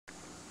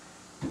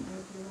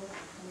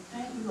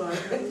Thank you, Lord.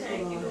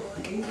 Thank you, Lord.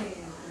 Amen.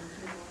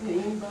 Did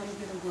anybody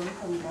get a word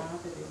from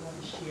God that they want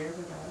to share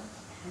with us?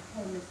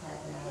 Okay, Miss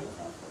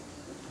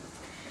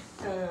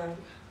Hadnot.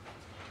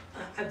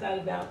 I thought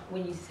about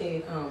when you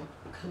said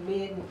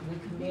we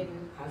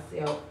committing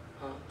ourselves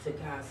to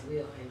God's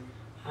will, and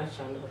I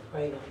shall not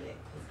pray on that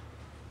because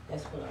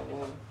that's what I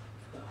want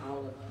for all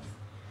of us.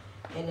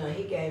 And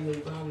he gave me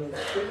Romans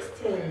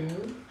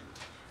 16,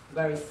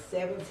 verse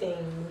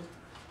 17.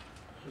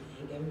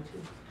 He gave me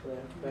 12,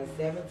 verse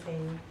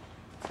 17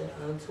 to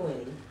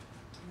 20.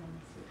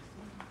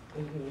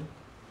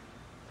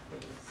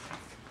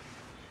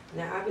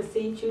 Now I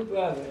beseech you,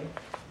 brethren,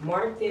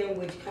 mark them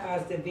which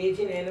cause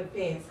division and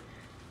offense,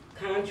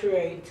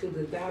 contrary to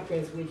the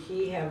doctrines which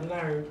ye have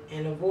learned,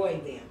 and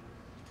avoid them.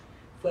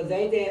 For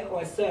they that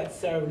are such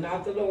serve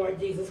not the Lord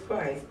Jesus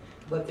Christ,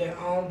 but their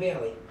own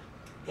belly,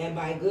 and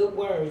by good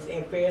words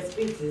and fair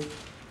speeches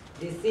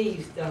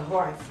deceives the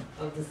hearts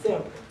of the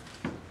simple.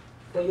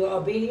 For your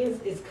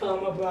obedience is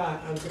come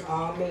abroad unto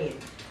all men.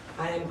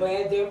 I am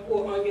glad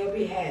therefore on your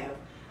behalf,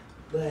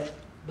 but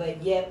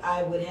yet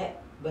I would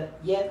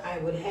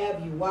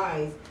have you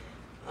wise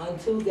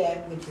unto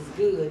that which is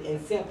good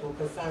and simple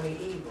concerning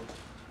evil.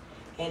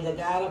 And the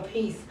God of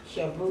peace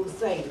shall bruise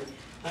Satan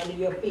under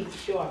your feet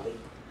shortly.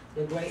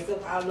 The grace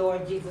of our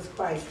Lord Jesus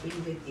Christ be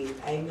with you.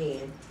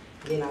 Amen.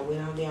 Then I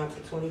went on down to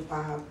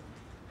 25,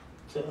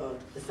 to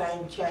the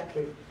same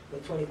chapter,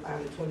 but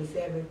 25 to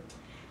 27.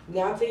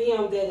 Now to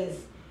him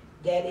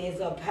that is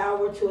a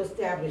power to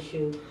establish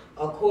you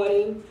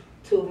according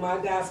to my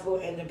gospel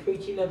and the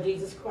preaching of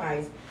Jesus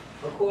Christ,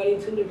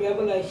 according to the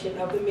revelation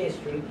of the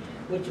mystery,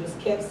 which was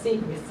kept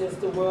secret since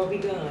the world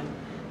begun,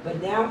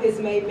 but now is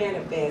made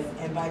manifest,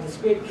 and by the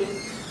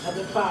scriptures of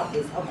the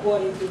prophets,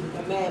 according to the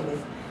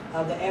commandments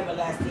of the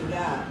everlasting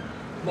God,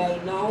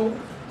 made known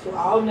to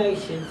all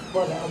nations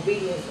for the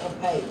obedience of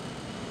faith.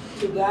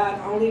 To God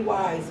only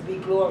wise be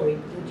glory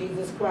through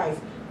Jesus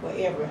Christ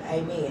forever.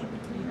 Amen.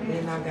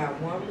 And I got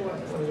one more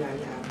for y'all.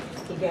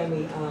 He gave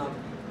me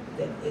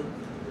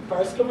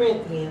 1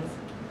 Corinthians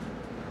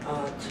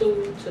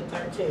 2 to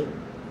 13.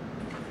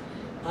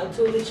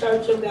 Unto the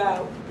church of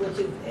God, which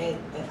is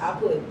I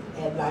put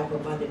at Life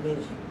Abundant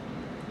Ministry.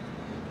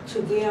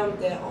 To them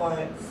that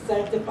are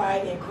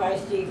sanctified in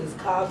Christ Jesus,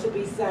 called to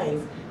be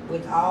saints,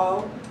 with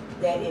all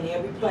that in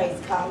every place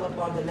call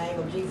upon the name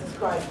of Jesus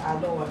Christ our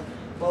Lord,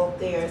 both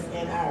theirs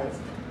and ours.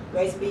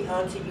 Grace be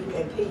unto you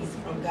and peace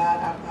from God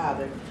our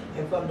Father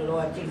and from the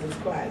Lord Jesus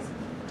Christ.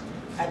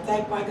 I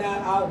thank my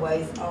God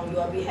always on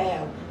your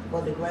behalf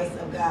for the grace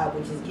of God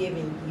which is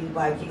given you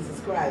by Jesus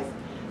Christ,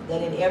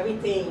 that in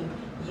everything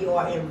you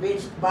are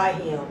enriched by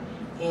him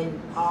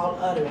in all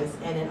utterance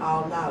and in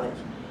all knowledge,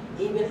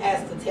 even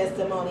as the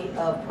testimony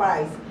of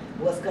Christ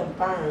was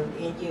confirmed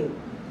in you,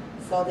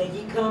 so that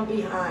ye come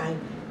behind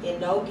in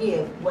no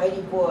gift,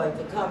 waiting for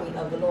the coming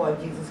of the Lord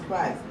Jesus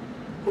Christ,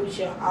 who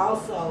shall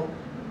also,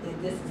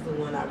 this is the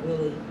one I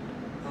really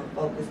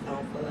focused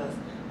on for us,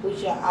 who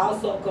shall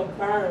also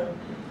confirm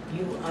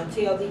you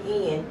until the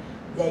end,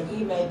 that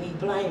ye may be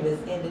blameless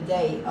in the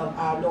day of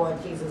our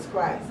Lord Jesus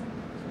Christ.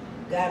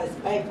 God is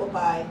faithful,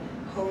 by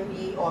whom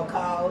ye are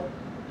called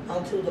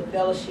unto the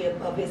fellowship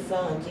of his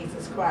Son,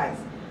 Jesus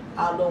Christ,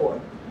 our Lord.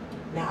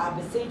 Now I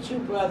beseech you,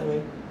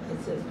 brethren and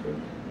sisters,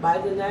 by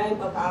the name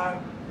of our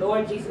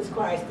Lord Jesus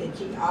Christ, that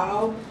ye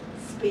all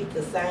speak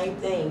the same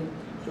thing,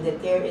 and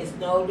that there is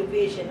no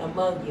division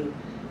among you,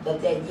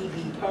 but that ye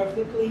be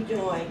perfectly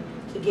joined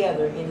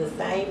together in the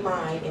same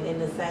mind and in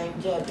the same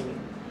judgment.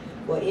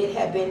 For it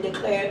hath been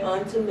declared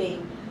unto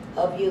me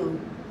of you,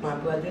 my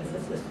brothers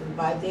and sisters,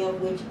 by them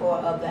which are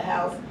of the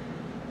house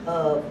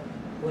of,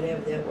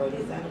 whatever that word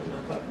is, I don't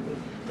know properly,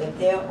 that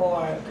there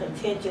are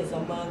contentions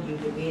among you,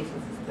 divisions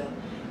and stuff.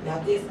 Now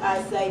this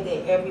I say,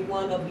 that every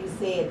one of you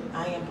said,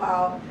 I am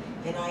Paul,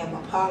 and I am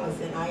Apollos,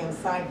 and I am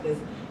Cephas,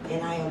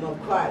 and I am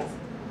of Christ.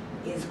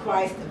 Is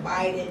Christ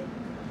divided?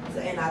 So,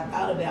 and I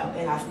thought about,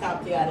 and I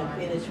stopped there, I didn't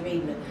finish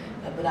reading it,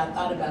 but I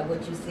thought about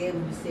what you said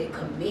when you said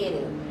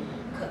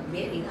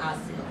committing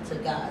ourselves to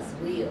God's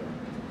will.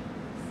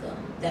 So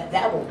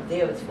that one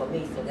there is for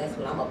me, so that's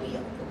what I'm going to be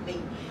on for me.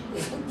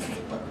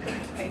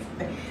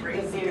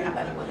 Praise God.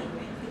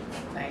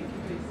 Thank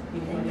you.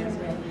 Anyone else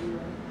have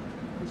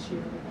to share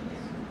with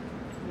us?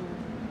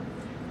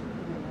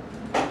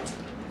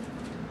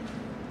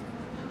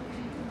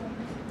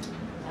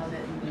 I'll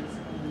let Ms.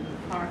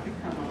 Parker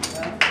come on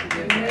up.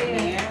 Give her a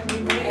hand. On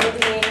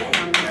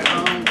your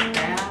own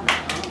style,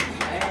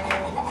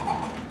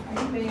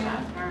 own way. I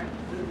turned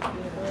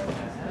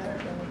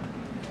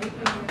to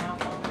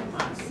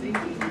my seat.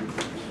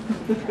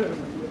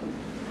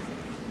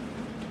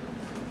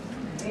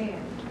 Yeah.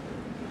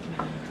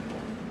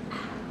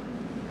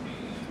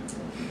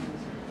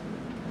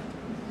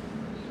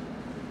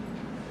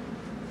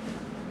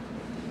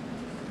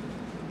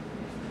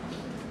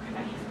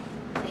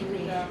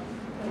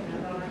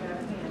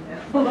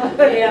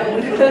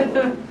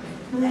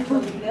 That's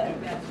what we got.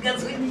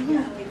 That's what we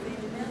got.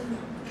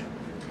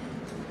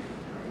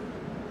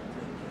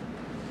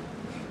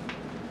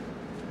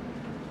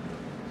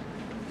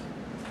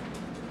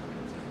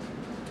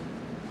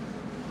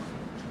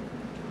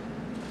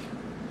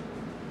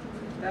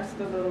 that's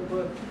the little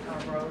book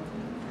I wrote.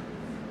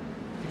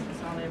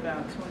 It's only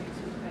about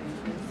 22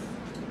 pages.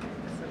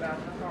 It's about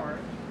the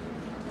heart.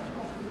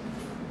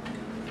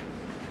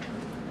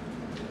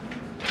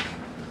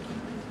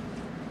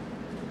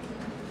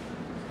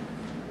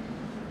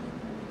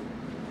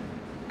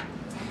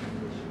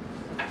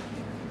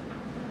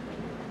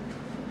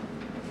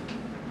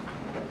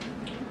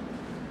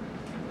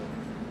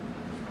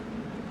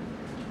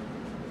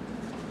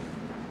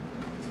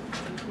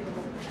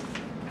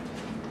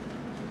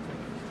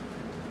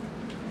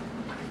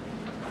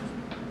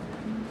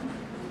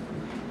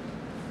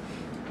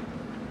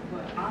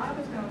 What I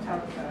was going to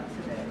talk about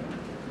today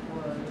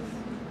was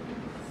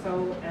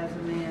so as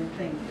a man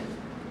thinketh.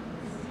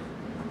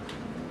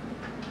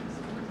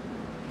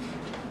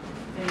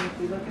 And if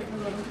we look at the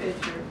little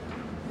picture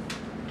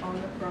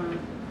on the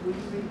front, will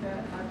you read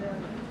that, Adele?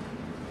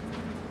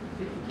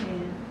 If you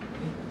can.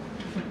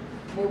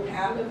 Move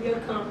out of your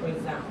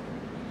comfort zone.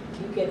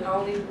 You can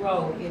only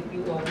grow if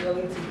you are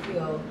willing to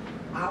feel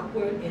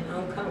awkward and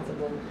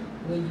uncomfortable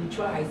when you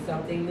try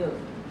something new.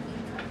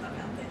 Talk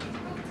about that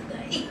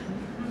today.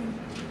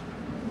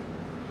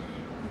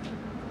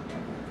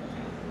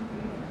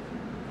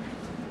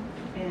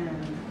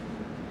 And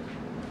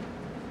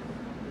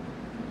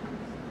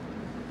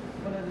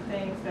one of the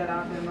things that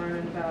I've been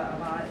learning about a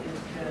lot is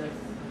just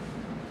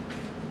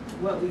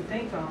what we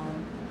think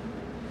on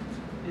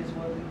is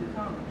what we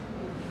become.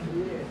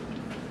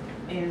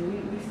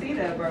 And we see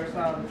that verse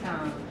all the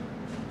time.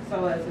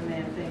 So as a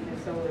man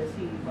thinketh, so is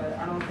he. But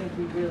I don't think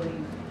we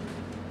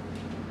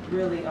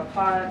really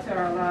apply it to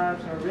our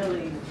lives or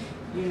really,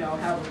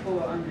 have a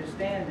full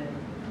understanding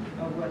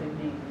of what it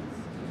means.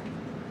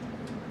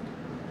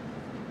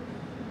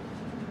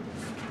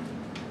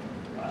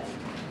 Like,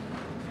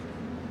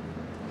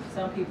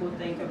 some people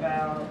think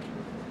about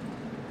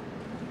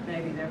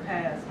maybe their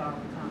past all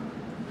the time.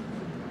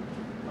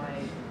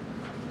 Like,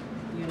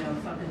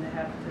 something that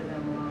happened to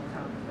them a long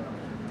time ago.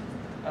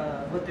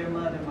 What their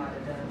mother might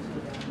have done to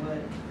them,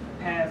 what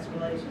past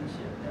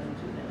relationship done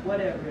to them,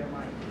 whatever it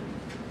might be.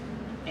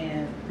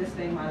 And this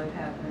thing might have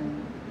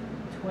happened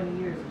 20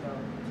 years ago,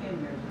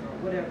 10 years ago,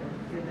 whatever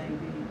it may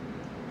be.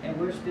 And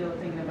we're still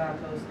thinking about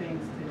those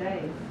things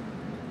today.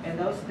 And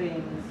those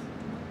things,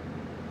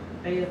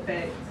 they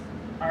affect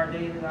our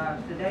daily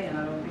lives today, and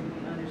I don't think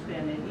we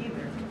understand it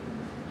either.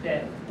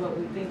 That what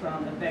we think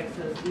on affects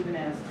us even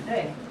as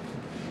today.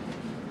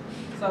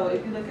 So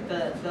if you look at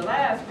the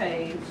last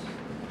page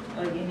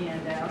of your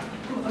handout,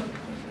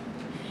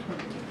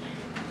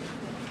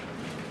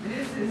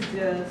 this is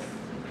just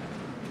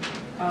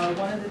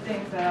one of the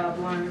things that I've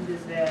learned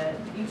is that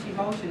each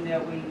emotion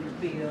that we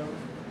feel,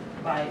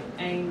 like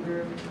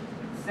anger,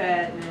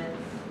 sadness,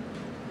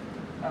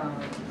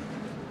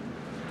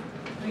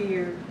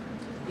 fear,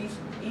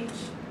 each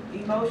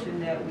emotion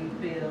that we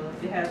feel,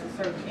 it has a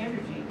certain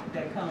energy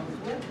that comes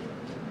with it.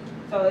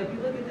 So if you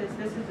look at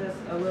this is just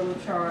a little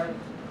chart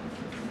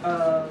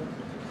of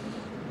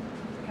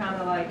kind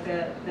of like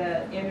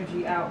that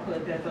energy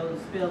output that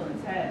those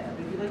feelings have.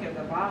 If you look at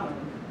the bottom,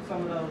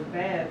 some of those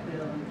bad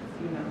feelings,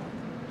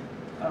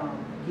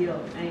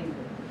 guilt, anger,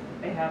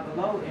 they have a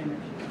low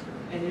energy.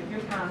 And if you're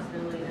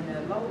constantly in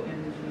that low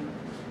energy,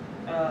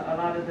 a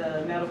lot of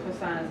the medical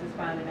science is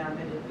finding out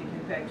that it can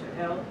affect your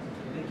health,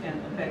 it can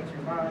affect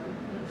your body.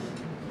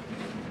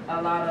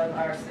 A lot of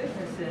our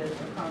sicknesses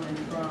are coming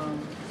from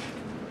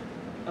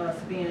us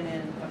being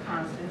in a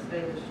constant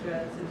state of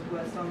stress is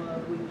what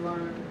we've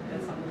learned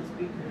as some of the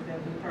speakers that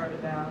we've heard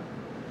about.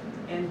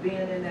 And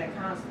being in that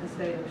constant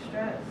state of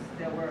stress,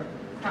 that we're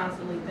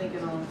constantly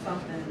thinking on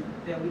something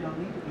that we don't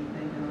need to be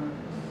thinking on,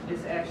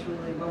 is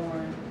actually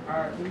lowering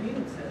our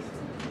immune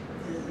system.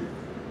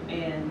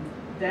 And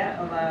that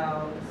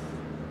allows,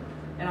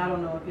 and I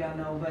don't know if y'all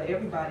know, but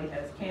everybody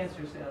has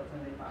cancer cells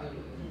in their body.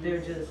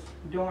 They're just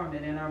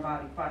dormant and our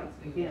body fights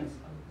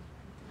against them,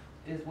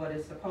 is what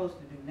it's supposed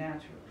to do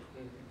naturally.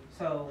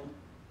 So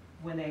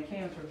when that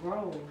cancer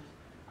grows,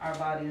 our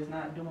body is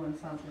not doing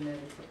something that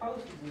it's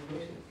supposed to do,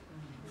 which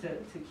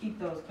is to keep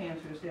those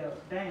cancer cells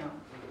down.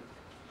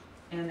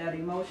 And that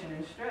emotion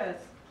and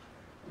stress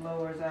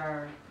lowers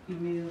our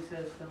immune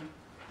system,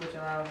 which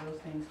allows those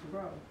things to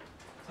grow.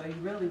 So you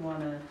really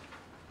want to,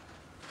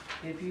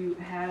 if you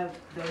have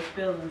those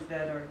feelings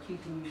that are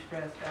keeping you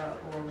stressed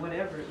out or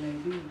whatever it may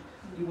be,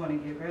 you want to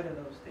get rid of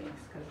those things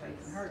because they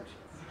can hurt you.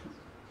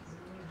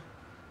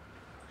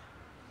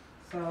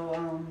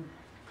 So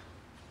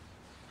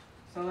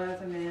as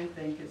a man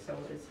thinketh, so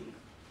is he.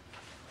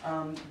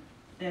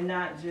 And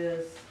not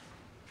just,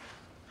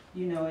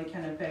 it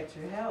can affect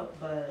your health,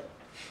 but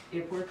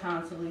if we're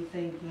constantly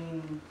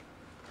thinking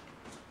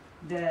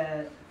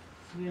that,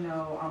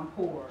 I'm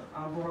poor,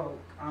 I'm broke,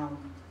 I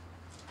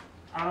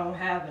don't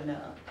have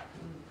enough,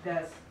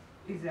 that's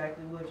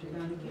exactly what you're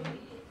gonna get.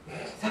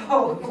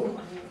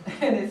 So,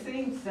 and it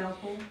seems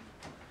simple,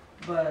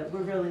 but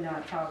we're really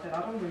not taught that.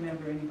 I don't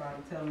remember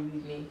anybody telling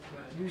me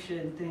you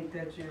shouldn't think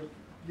that you're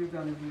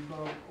gonna be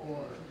broke,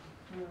 or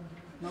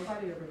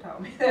nobody ever taught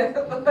me that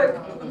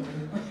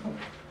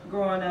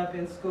growing up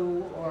in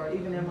school or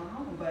even in my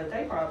home, but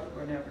they probably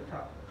were never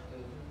taught.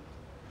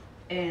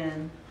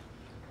 And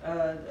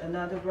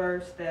another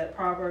verse, that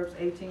Proverbs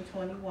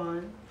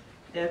 18:21,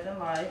 death and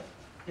life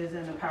is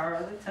in the power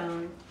of the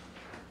tongue,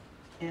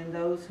 and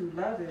those who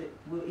love it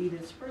will eat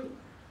its fruit.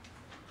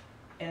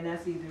 And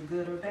that's either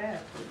good or bad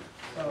fruit.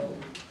 So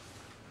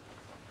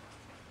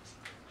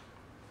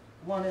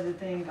one of the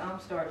things I'm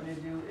starting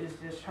to do is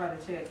just try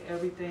to check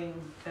everything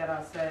that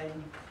I say,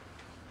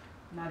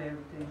 not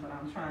everything, but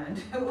I'm trying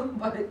to,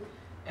 but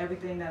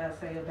everything that I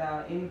say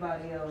about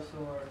anybody else,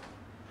 or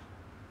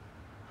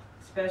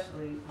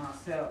especially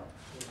myself.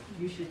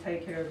 You should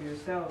take care of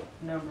yourself,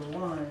 number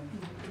one,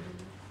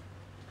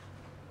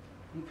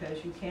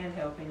 because you can't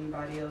help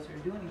anybody else or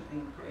do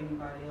anything for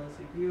anybody else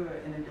if you're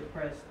in a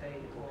depressed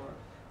state or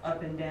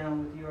up and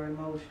down with your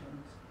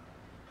emotions.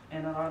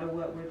 And a lot of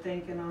what we're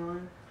thinking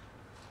on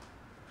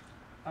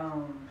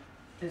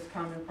is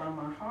coming from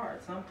our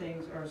heart. Some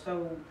things are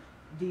so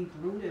deep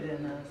rooted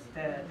in us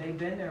that they've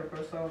been there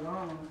for so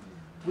long,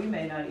 we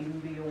may not even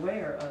be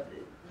aware of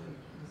it.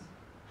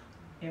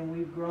 And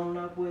we've grown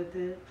up with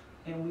it,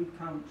 and we've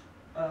become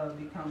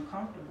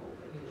comfortable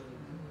with it.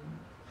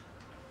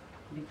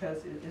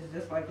 Because it's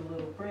just like a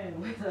little friend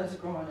with us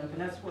growing up. And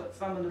that's what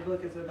some of the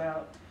book is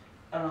about,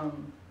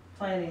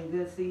 planting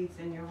good seeds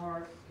in your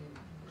heart.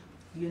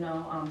 You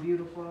know, I'm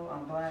beautiful,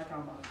 I'm black,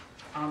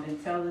 I'm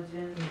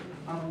intelligent,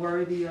 I'm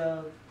worthy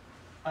of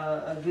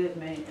a good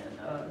man,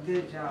 a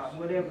good job,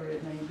 whatever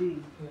it may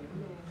be.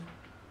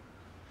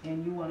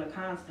 And you want to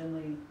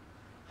constantly,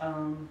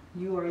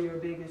 you are your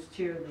biggest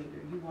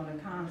cheerleader. You want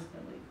to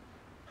constantly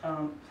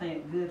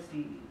plant good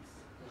seeds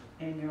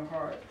in your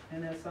heart.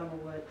 And that's some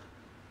of what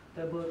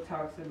the book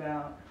talks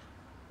about.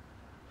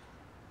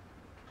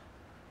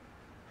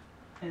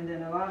 And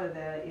then a lot of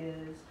that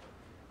is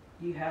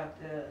you have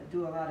to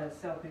do a lot of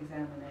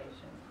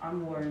self-examination.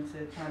 I'm more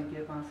into trying to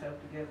get myself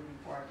together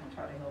before I can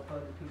try to help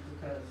other people,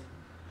 because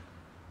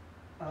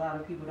a lot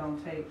of people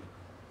don't take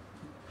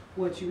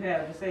what you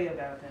have to say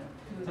about them.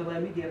 So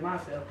let me get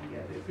myself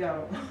together if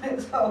y'all don't.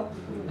 So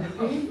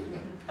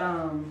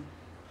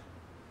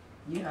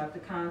you have to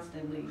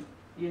constantly,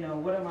 you know,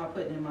 what am I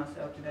putting in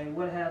myself today?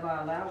 What have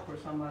I allowed for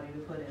somebody to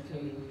put into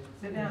me?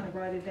 Sit down and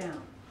write it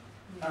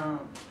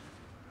down.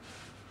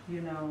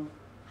 You know,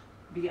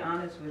 be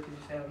honest with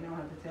yourself. You don't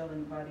have to tell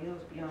anybody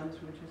else. Be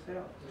honest with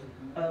yourself.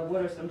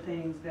 What are some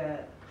things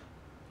that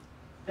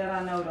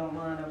I know don't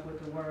line up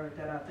with the word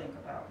that I think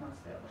about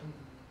myself?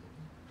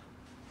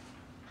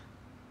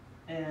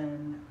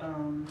 And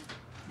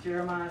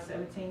Jeremiah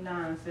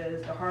 17:9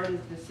 says, the heart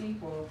is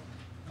deceitful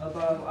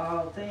above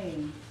all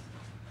things.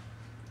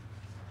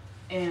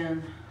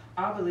 And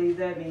I believe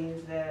that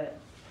means that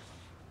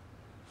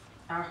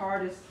our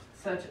heart is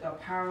such a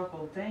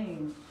powerful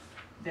thing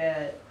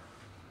that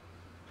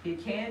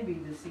it can be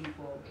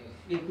deceitful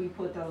if we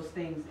put those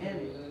things in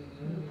it.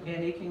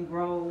 And it can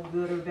grow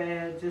good or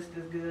bad just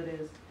as good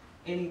as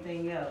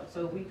anything else.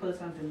 So if we put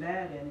something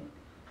bad in it,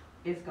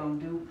 it's going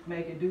to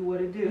make it do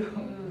what it do.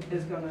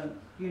 It's going to,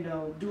 you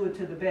know, do it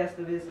to the best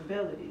of its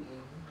ability.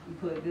 You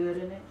put good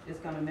in it, it's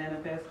going to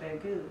manifest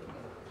that good.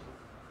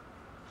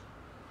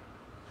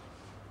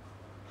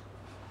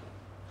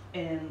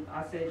 And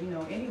I said, you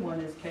know, anyone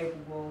is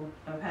capable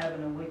of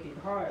having a wicked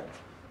heart.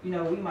 You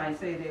know, we might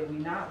say that we're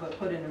not, but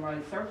put in the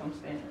right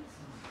circumstance.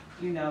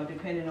 You know,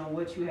 depending on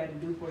what you had to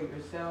do for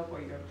yourself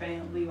or your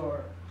family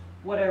or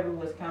whatever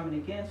was coming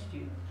against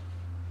you.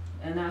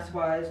 And that's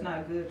why it's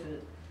not good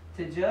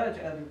to judge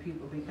other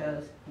people,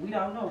 because we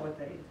don't know what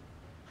they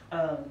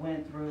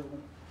went through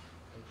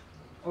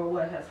or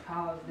what has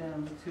caused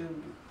them to,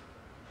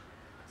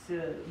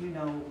 you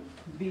know,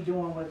 be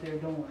doing what they're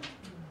doing.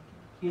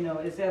 You know,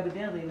 it's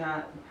evidently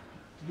not,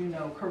 you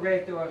know,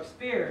 correct or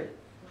spirit,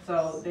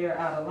 so they're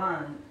out of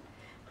line.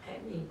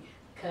 I mean,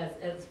 because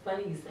it's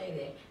funny you say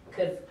that,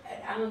 because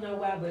I don't know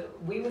why,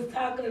 but we was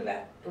talking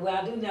about, well,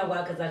 I do know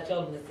why, because I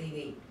showed them the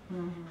CD,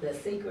 The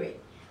Secret,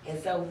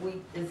 and so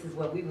this is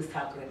what we was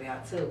talking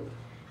about too,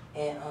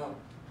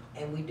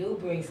 and we do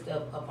bring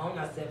stuff up on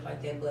ourselves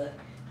like that, but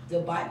the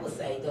Bible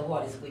say the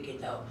heart is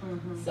wicked though.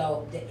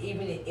 So that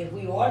even if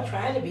we are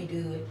trying to be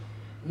good,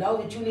 know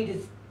that you need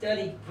to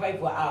study, pray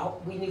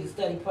for we need to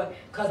study, pray,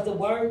 because the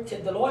Lord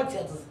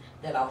tells us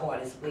that our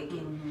heart is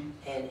wicked,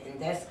 and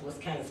that's what's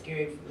kind of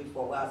scary for me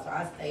for a while. So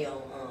I stay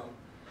on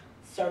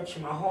search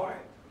my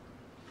heart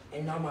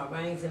and know my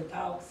reins and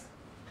thoughts.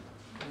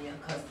 Yeah,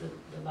 because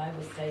the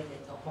Bible says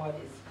that the heart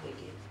is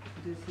wicked.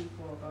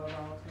 Deceitful above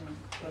all things.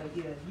 But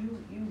yeah,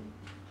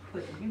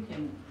 you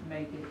can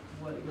make it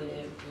what it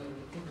is,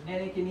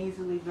 and it can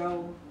easily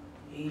go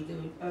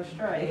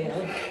astray.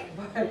 Yeah.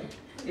 But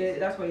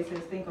that's why he says,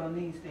 think on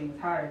these things,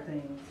 higher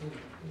things.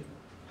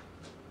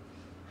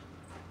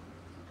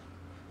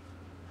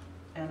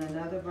 And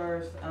another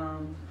verse,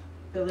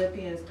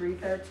 Philippians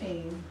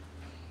 3:13.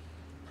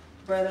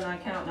 Brethren, I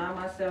count not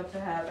myself to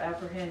have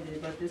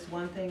apprehended, but this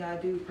one thing I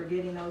do,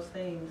 forgetting those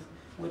things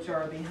which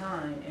are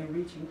behind, and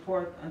reaching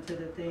forth unto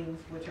the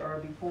things which are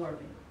before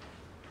me.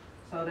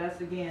 So that's,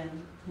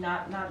 again,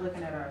 not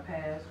looking at our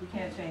past. We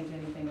can't change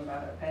anything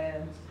about our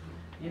past.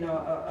 You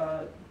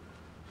know,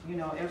 You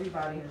know,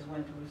 everybody has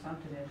went through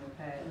something in the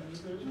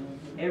past.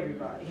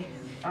 Everybody.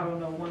 I don't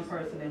know one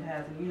person that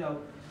hasn't, you know,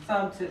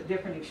 some to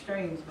different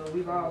extremes, but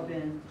we've all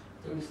been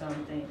through some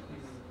things.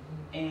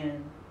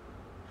 And,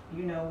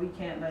 you know, we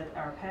can't let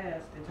our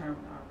past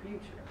determine our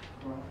future.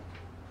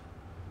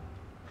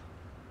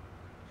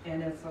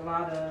 And it's a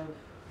lot of,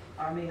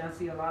 I mean, I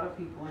see a lot of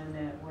people in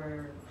that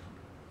where,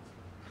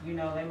 you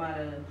know, they might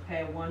have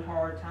had one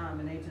hard time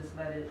and they just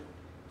let it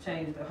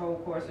change the whole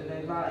course of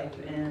their life,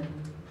 and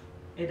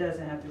it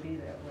doesn't have to be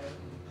that way.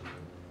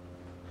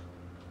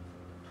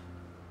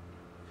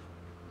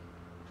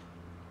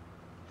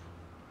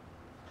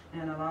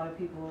 And a lot of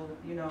people,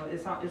 you know,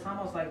 it's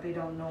almost like they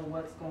don't know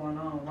what's going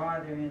on,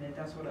 why they're in it.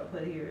 That's what I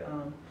put here.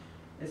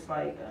 It's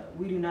like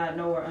we do not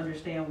know or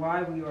understand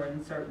why we are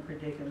in certain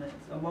predicaments,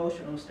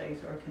 emotional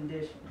states, or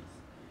conditions.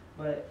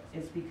 But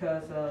it's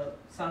because of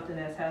something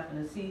that's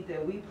happened, a seed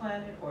that we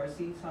planted or a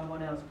seed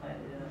someone else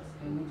planted in us,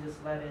 and we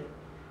just let it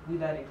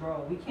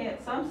grow. We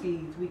can't, some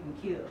seeds we can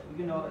kill.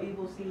 You know,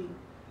 evil seed,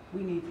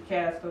 we need to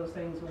cast those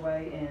things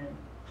away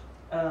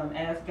and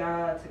ask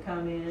God to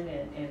come in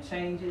and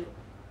change it,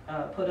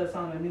 put us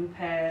on a new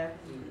path.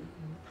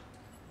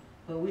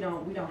 But we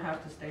don't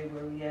have to stay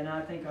where we are. And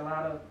I think a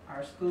lot of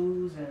our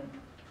schools and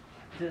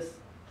just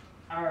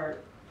our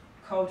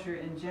culture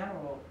in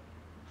general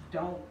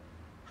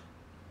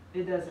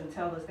it doesn't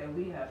tell us that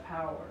we have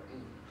power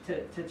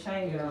to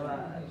change our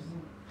lives,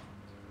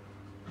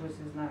 which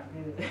is not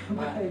good.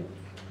 But,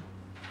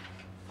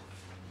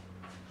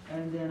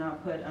 and then I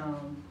put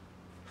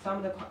some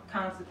of the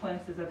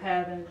consequences of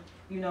having,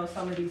 you know,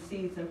 some of these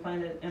seeds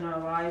implanted in our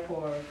life,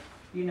 or,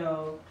 you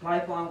know,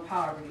 lifelong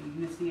poverty.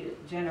 You see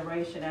it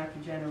generation after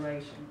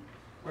generation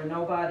where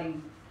nobody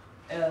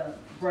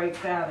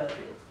breaks out of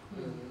it.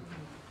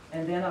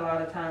 And then a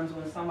lot of times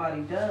when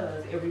somebody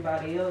does,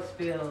 everybody else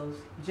feels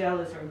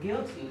jealous or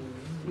guilty,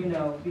 you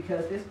know,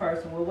 because this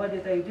person, well, what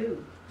did they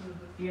do?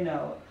 You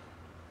know,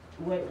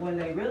 when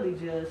they really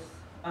just,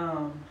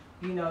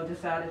 you know,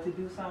 decided to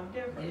do something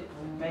different,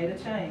 made a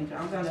change.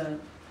 I'm going to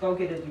go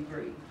get a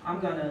degree.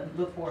 I'm going to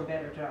look for a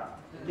better job.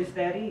 It's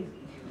that easy.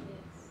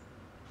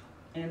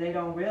 And they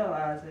don't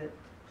realize it,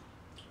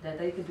 that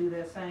they could do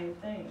that same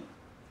thing.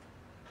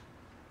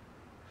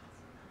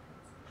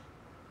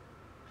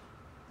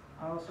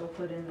 I also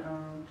put in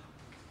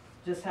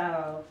just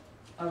how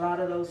a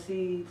lot of those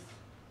seeds,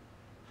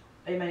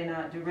 they may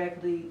not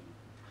directly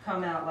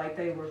come out like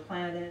they were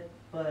planted,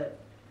 but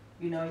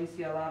you know, you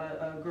see a lot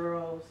of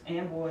girls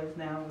and boys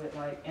now with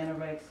like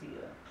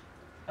anorexia,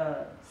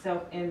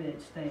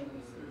 self-image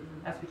things.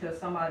 That's because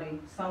somebody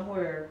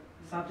somewhere,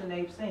 something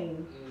they've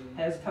seen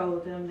has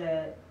told them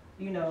that,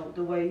 you know,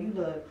 the way you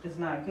look is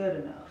not good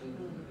enough.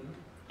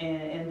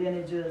 And then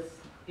it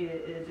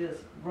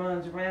just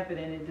runs rampant,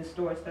 and it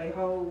distorts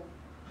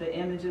the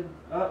image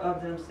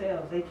of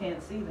themselves. They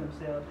can't see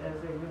themselves as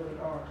they really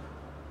are.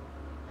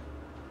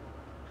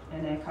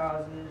 And that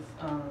causes,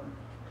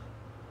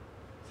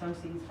 some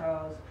seeds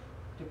cause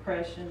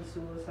depression,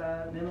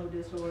 suicide, mental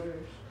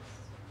disorders,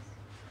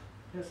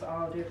 just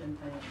all different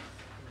things.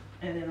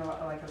 And then,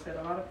 like I said,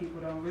 a lot of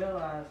people don't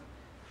realize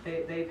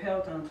they've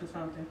held on to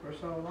something for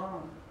so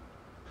long,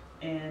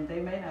 and they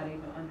may not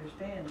even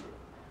understand it.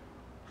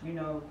 You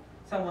know,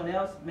 someone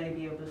else may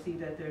be able to see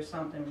that there's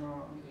something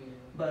wrong,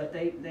 but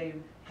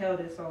they've held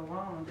it so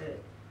long that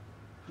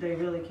they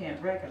really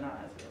can't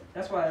recognize it.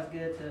 That's why it's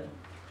good to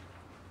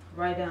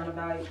write down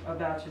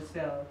about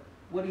yourself.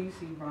 What do you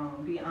see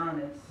wrong? Be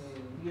honest.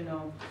 You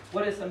know,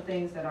 what are some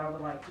things that I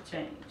would like to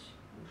change?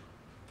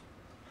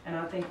 And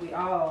I think we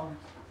all,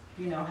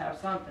 you know, have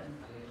something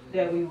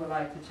that we would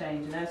like to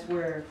change, and that's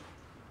where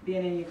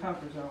being in your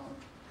comfort zone,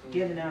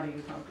 getting out of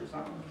your comfort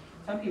zone.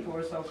 Some people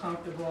are so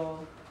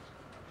comfortable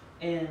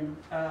in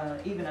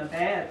even a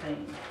bad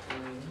thing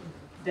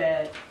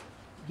that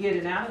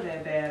getting out of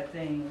that bad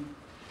thing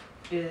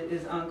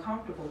is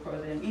uncomfortable for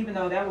them. Even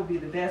though that would be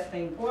the best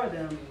thing for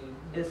them,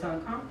 it's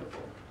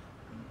uncomfortable.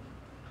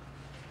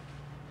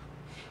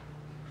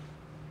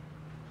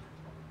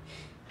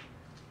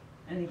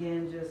 And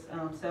again, just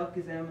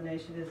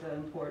self-examination is an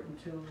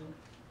important tool.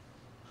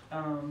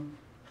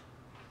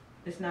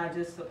 It's not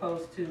just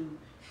supposed to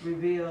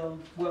reveal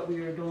what we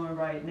are doing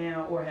right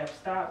now or have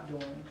stopped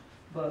doing,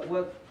 but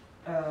what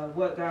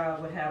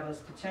God would have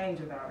us to change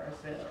about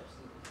ourselves.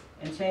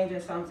 And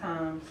change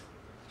sometimes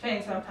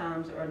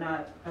are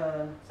not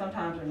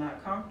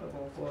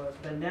comfortable for us,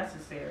 but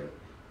necessary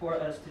for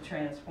us to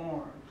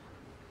transform.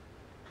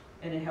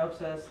 And it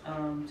helps us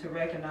to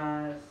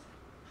recognize,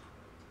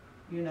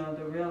 you know,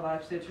 the real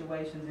life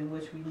situations in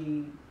which we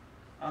need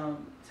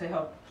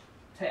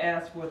to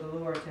ask for the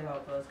Lord to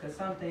help us, because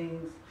some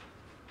things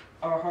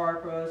are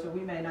hard for us, or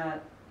we may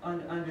not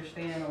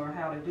understand or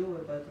how to do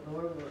it, but the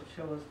Lord will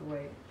show us the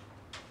way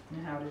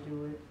and how to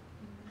do it.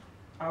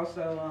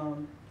 Also,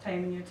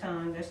 taming your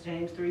tongue, that's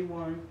James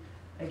 3:1.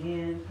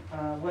 Again,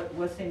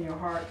 what's in your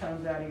heart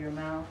comes out of your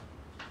mouth.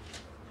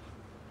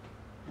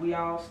 We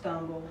all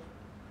stumble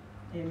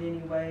in many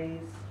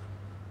ways,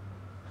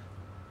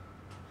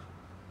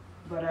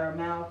 but our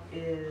mouth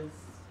is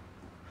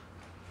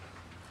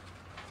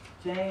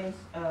James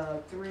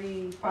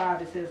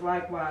 3:5, it says,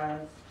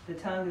 likewise, the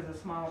tongue is a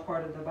small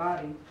part of the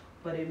body,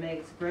 but it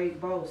makes great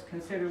boast.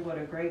 Consider what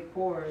a great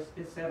forest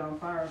is set on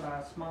fire by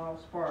a small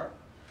spark.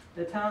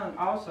 The tongue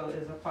also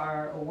is a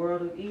fire, a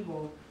world of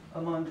evil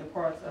among the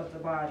parts of the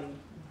body.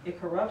 It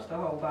corrupts the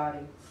whole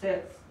body,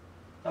 sets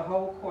the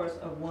whole course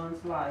of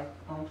one's life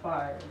on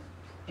fire,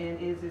 and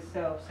is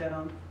itself set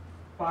on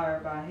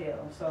fire by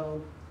hell.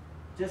 So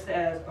just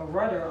as a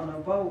rudder on a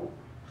boat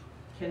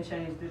can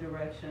change the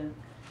direction,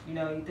 you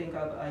know, you think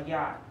of a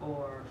yacht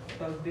or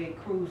those big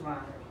cruise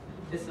liners.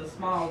 It's a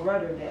small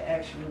rudder that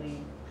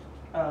actually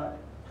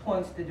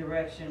points the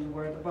direction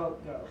where the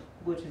boat goes,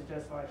 which is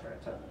just like our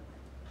tongue.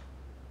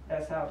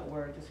 That's how the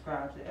word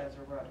describes it, as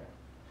a rudder.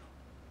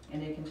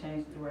 And it can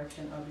change the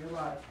direction of your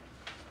life.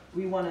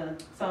 We want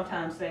to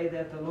sometimes say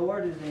that the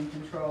Lord is in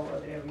control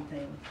of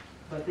everything,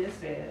 but this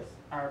says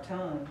our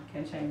tongue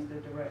can change the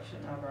direction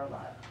of our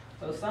life.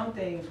 So some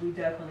things we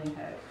definitely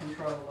have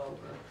control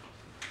over.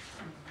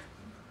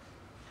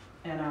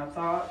 And our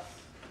thoughts,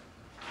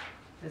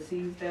 the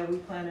seeds that we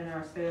plant in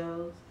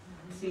ourselves,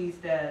 seeds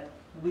that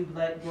we've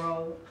let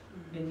grow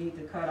and need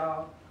to cut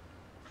off.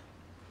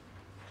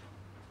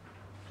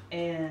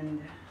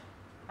 And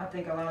I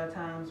think a lot of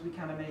times we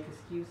kind of make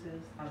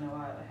excuses. I know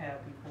I have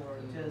before,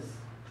 just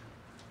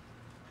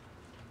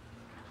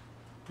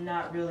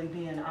not really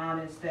being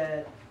honest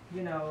that,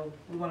 you know,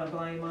 we want to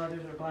blame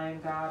others or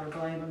blame God or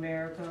blame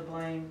America,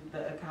 blame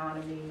the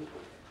economy,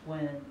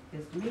 when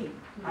it's me.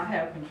 I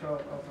have control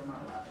over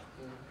my life.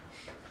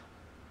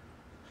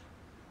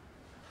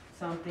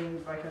 Some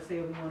things, like I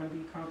said, we want to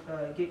be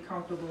get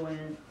comfortable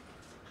in.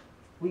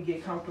 We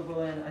get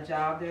comfortable in a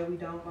job that we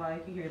don't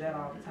like. You hear that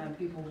all the time.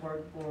 People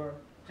work for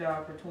a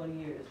job for 20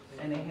 years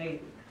and they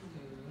hate it.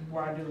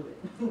 Why do it?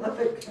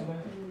 Like,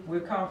 we're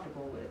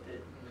comfortable with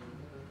it.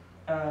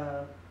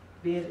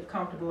 Being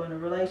comfortable in a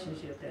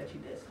relationship that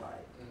you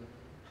dislike.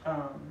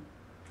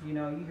 You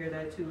know, you hear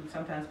that too.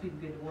 Sometimes people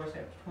get divorced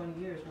after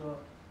 20 years. Well,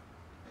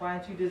 why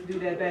didn't you just do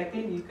that back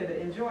then? You could have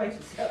enjoyed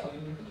yourself.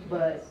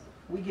 But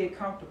we get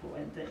comfortable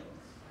in things.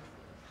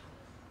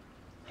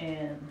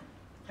 And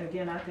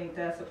again, I think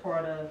that's a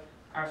part of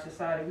our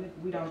society.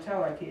 We don't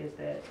tell our kids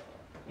that,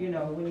 you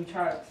know, when you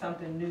try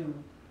something new,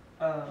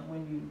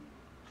 when you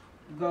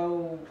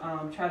go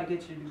try to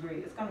get your degree,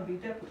 it's going to be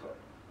difficult.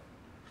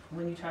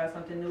 When you try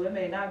something new, it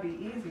may not be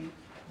easy,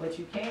 but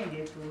you can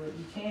get through it.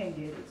 You can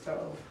get it.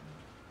 So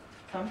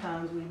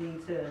sometimes we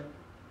need to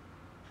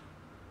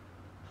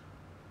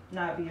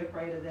not be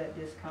afraid of that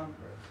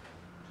discomfort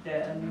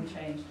that a new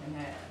change can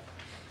have.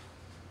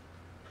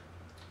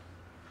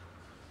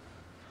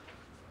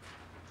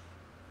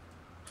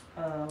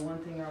 One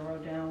thing I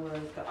wrote down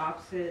was the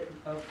opposite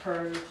of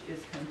courage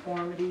is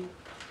conformity.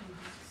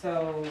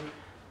 So,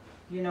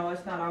 you know,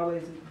 it's not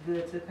always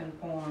good to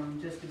conform,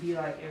 just to be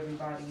like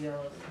everybody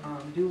else,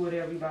 do what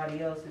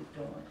everybody else is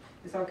doing.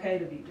 It's okay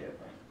to be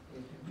different.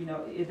 You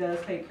know, it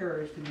does take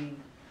courage to be,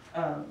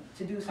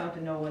 to do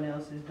something no one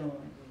else is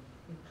doing.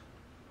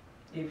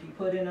 If you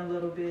put in a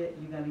little bit,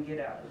 you're going to get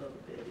out a little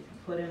bit. If you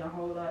put in a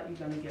whole lot, you're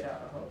going to get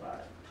out a whole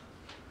lot.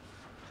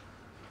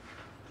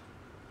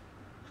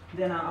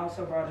 Then I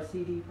also brought a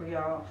CD for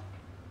y'all.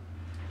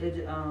 What's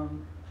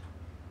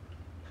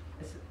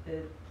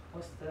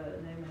the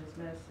name of his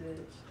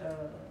message?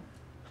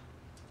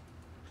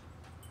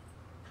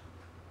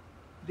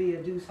 Be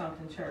a Do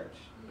Something Church.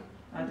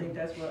 I think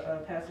that's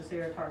what Pastor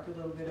Sarah talked a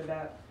little bit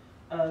about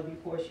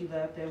before she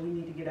left, that we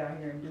need to get out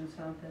here and do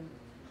something.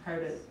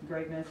 Heard a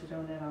great message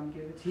on that. I'm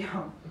gonna give it to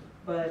y'all.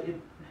 But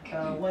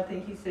one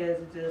thing he says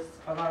is just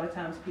a lot of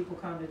times people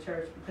come to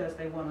church because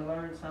they want to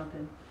learn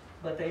something,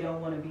 but they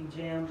don't want to be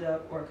jammed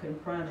up or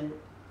confronted.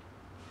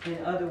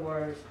 In other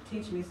words,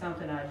 teach me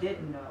something I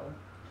didn't know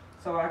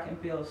so I can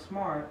feel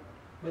smart,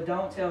 but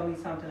don't tell me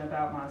something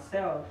about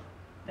myself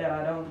that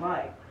I don't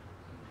like.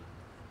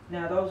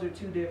 Now, those are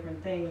two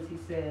different things. He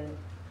said,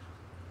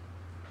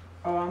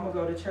 oh, I'm going to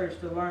go to church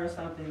to learn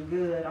something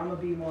good. I'm going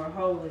to be more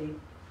holy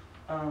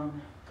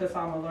because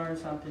I'm going to learn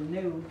something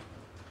new.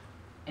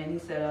 And he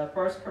said,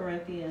 1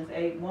 Corinthians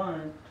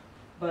 8:1,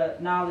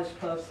 but knowledge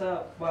puffs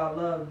up while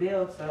love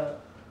builds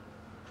up.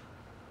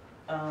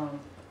 I'm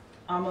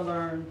going to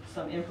learn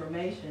some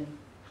information,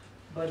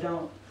 but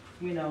don't,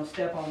 you know,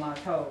 step on my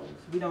toes.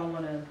 We don't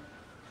want to,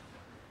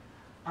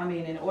 I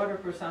mean, in order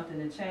for something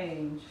to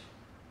change,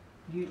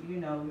 you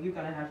know, you're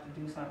going to have to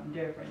do something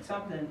different.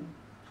 Something,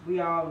 we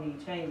all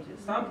need changes.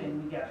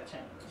 Something we got to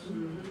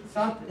change.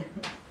 Something.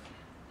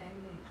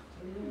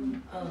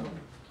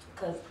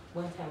 Because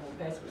one time when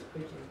Pastor was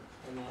preaching,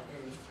 and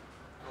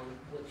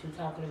what you're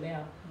talking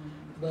about,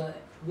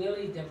 but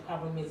really the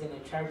problem is in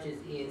the churches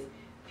is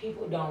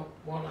people don't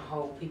want to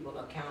hold people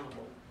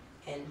accountable,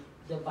 and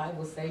the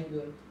Bible says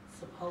you're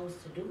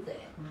supposed to do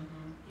that,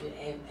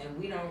 and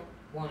we don't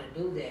want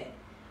to do that.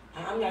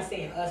 I'm not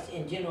saying us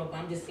in general, but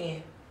I'm just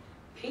saying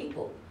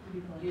people.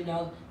 You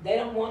know, they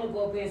don't want to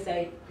go up there and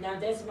say, now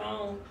that's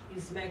wrong,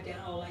 you smacked that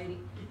old lady.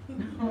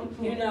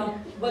 You know,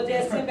 but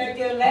they'll sit back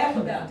there and laugh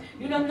about it.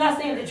 You know, I'm not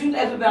saying that you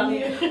laugh about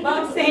it, but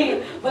I'm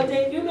saying, but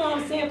they, you know what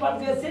I'm saying,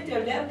 probably they'll sit there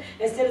and laugh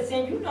instead of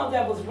saying, you know,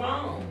 that was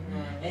wrong.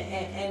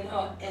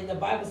 And the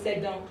Bible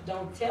said,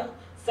 don't say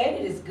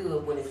that it's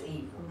good when it's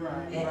evil.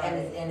 Right.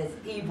 And it's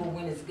evil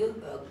when it's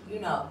good, you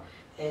know.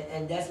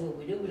 And that's what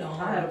we do. We don't.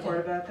 I had a part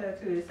about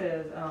that too. It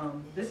says,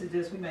 this is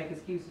just, we make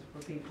excuses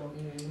for people.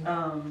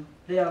 Mhm.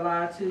 They'll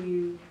lie to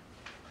you.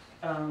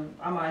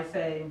 I might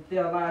say,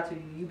 they'll lie to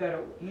you. You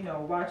better, you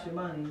know, watch your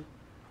money.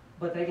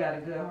 But they got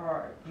a good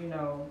heart. You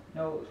know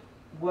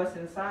what's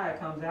inside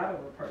comes out of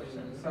a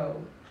person. So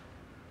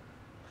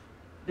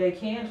they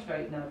can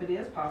straighten up. It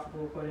is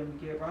possible for them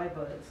to get right,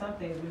 but some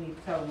things we need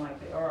to tell them like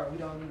they are. We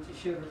don't need to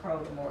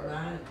sugarcoat them or.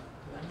 Right.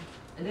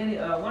 And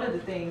then one of the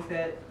things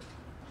that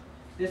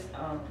this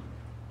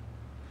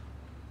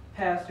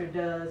pastor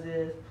does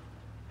is,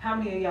 how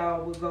many of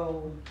y'all would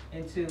go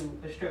into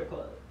a strip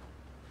club?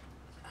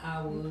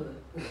 I would.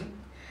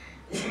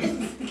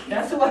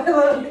 That's one of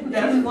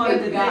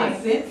the God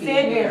things. sent me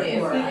there Yeah,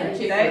 for a right.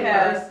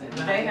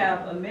 particular They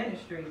have a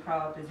ministry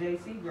called the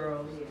JC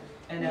Girls,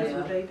 and that's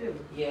what they do.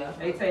 Yeah.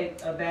 They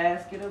take a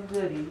basket of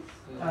goodies,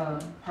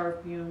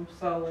 perfume,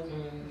 soap,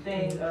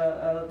 things,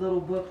 a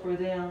little book for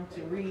them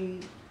to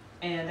read,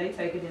 and they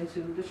take it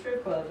into the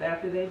strip clubs.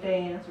 After they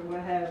dance or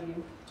what have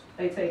you,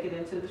 they take it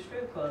into the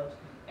strip clubs,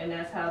 and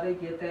that's how they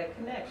get that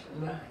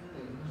connection. Right.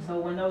 So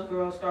when those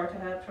girls start to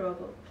have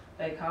trouble,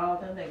 they call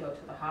them, they go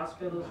to the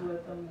hospitals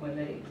with them, when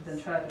they then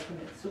try to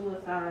commit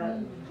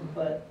suicide,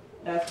 but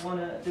that's one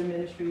of the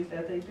ministries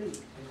that they do.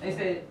 They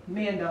said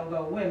men don't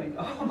go, women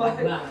go, but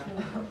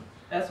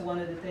that's one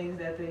of the things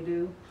that they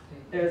do.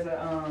 There's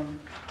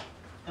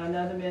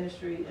another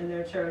ministry in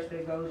their church,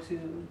 they go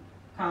to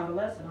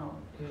convalescent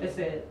home. They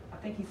said, I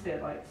think he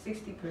said like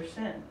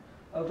 60%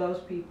 of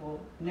those people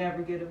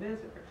never get a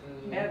visitor,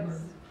 ever.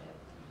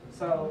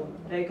 So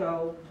they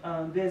go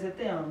visit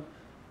them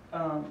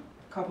a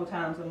couple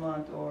times a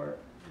month, or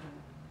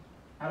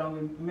I don't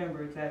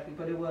remember exactly,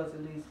 but it was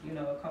at least, you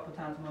know, a couple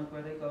times a month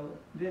where they go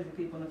visit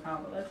people in the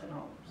convalescent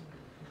homes.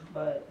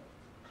 But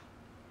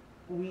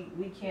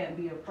we can't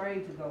be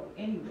afraid to go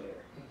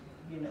anywhere,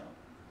 you know.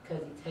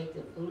 Because he take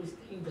the foolish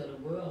things of the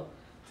world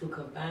to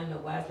combine the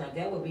wise. Now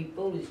that would be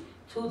foolish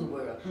to the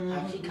world.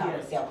 Like she called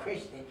herself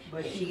Christian,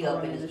 But and she she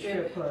up going in the in the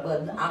strip. strip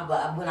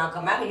But when I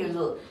come out of here,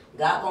 look,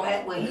 God gonna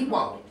have what He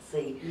wanted.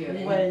 See. Yeah.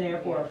 He went in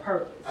there for a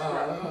purpose.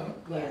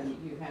 And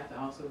you have to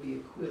also be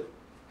equipped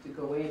to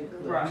go in the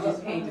club. Right. You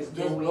just can't just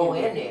Just go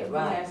in in there,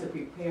 right. He has to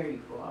prepare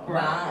you for all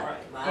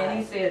that. Right. And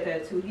he said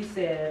that too. He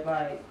said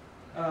like,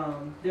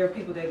 there are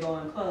people that go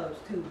in clubs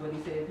too, but he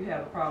said if you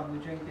have a problem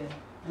with drinking,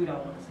 we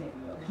don't want to see you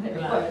go.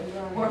 But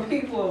for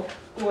people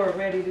who are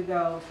ready to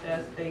go,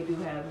 they do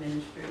have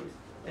ministries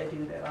that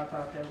do that. I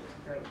thought that was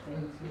a great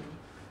thing too.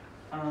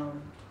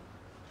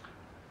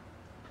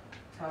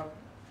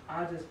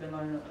 I've just been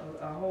learning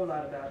a whole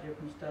lot about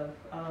different stuff,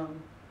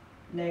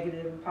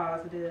 negative and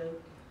positive.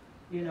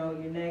 You know,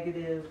 your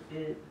negative,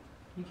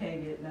 you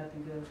can't get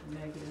nothing good from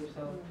negative,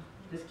 so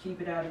just keep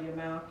it out of your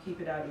mouth,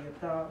 keep it out of your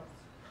thoughts.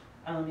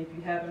 If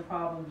you're having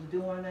problems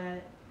doing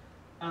that,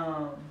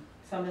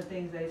 some of the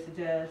things they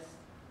suggest,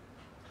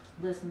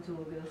 listen to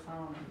a good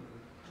song,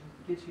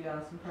 get you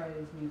out some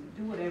praise music,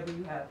 do whatever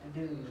you have to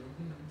do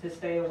to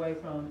stay away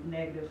from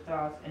negative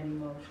thoughts and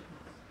emotions.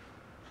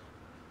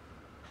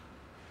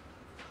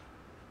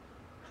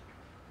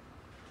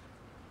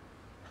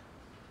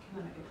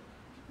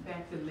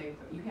 Back to labor,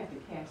 you have to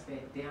cast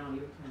that down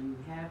every time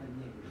you have a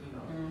negative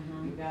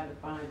thought. You gotta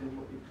find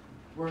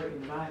the word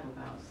in the Bible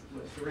about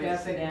what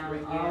Cast it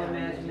down, all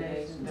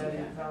imagination that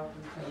is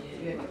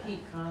often. You have to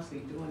keep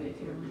constantly doing it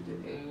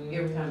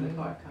every time the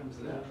thought comes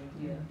up.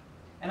 Yeah.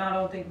 And I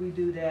don't think we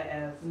do that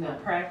as a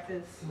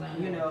practice.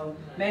 You know,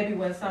 maybe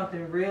when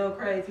something real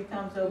crazy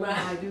comes up, we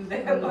might do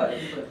that,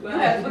 but you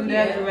have to do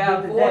that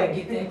throughout the day.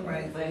 Get that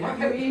crazy. But if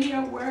you're in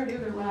your word,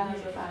 it'll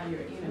rise up out of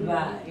your enemy.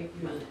 Right.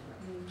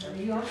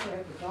 You also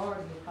have to guard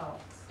your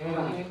thoughts.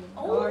 Right.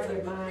 Guard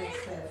your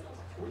mindset.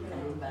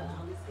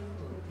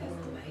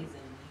 That's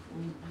amazing.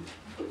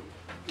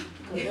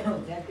 Cause that's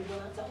exactly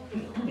what I told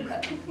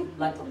you.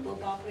 Like a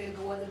football player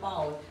going the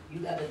ball, you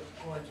gotta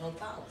guard your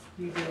thoughts.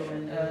 You do,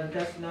 and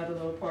that's another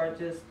little part,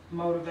 just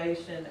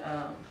motivation.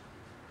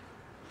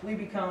 We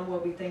become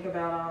what we think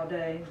about all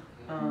day.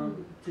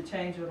 To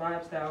change your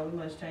lifestyle, we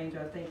must change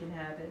our thinking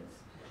habits.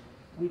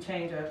 We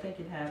change our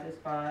thinking habits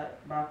by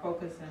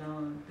focusing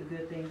on the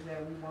good things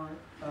that we want,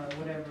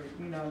 whatever,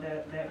 you know,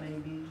 that may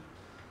be.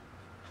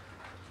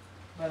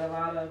 But a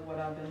lot of what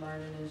I've been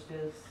learning is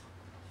just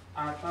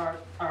our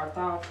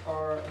thoughts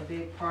are a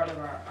big part of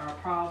our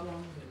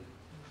problem.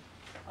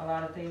 A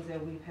lot of things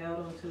that we've held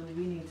on to,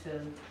 we need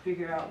to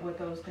figure out what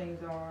those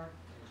things are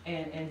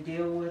and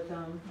deal with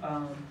them,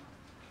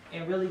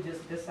 and really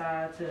just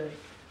decide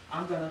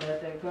I'm gonna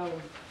let that go.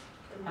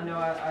 I know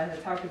I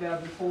had talked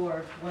about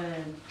before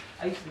when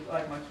I used to,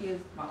 like my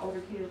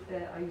older kids,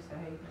 that I used to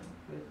hate them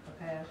with a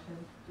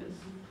passion. Just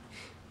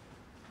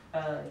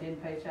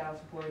didn't pay child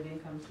support,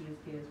 didn't come see his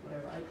kids,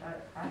 whatever.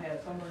 I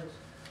had so much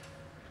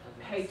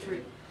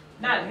hatred,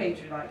 not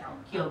hatred like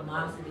I'm killing.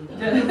 Animosity,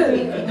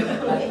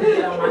 like you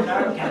get on my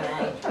nerve kind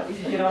of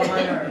It get on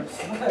my nerves.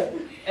 But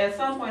at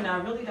some point, I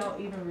really don't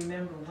even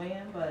remember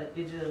when, but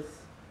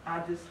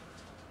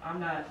I'm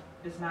not,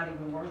 it's not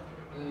even worth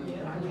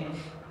it. I can't.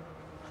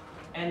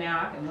 And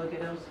now I can look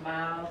at him,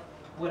 smile,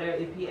 whatever,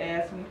 if he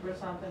asks me for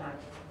something,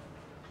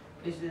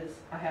 it's just,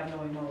 I have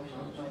no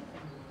emotion. But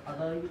I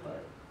love you,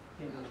 but,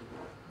 you know.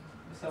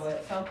 So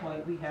at some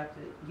point, we have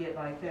to get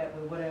like that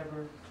with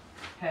whatever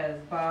has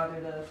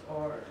bothered us,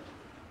 or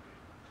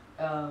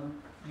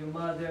your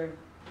mother.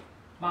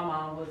 My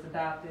mom was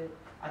adopted.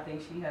 I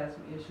think she has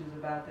some issues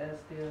about that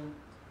still,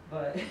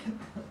 but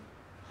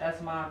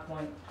that's my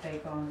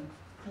take on it.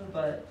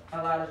 But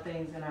a lot of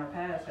things in our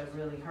past have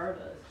really hurt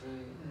us.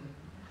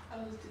 I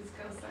was just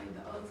gonna say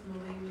that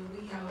ultimately when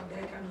we hold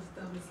that kind of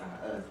stuff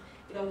inside us,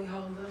 it only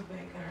holds us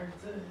back and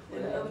hurts us.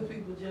 And the other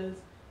people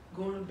just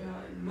going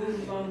about and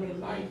moving on in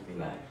life,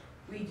 and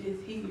we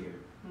just here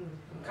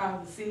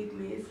causing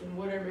sickness and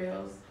whatever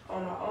else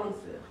on our own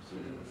selves.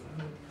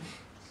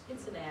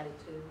 It's an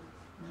attitude.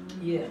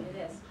 Yeah. It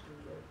has to do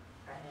with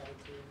our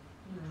attitude.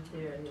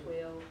 There are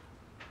 12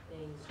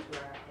 things to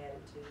our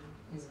attitude.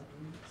 So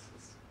it's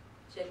just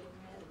checking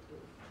your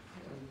attitude.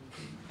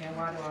 And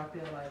why do I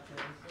feel like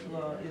this?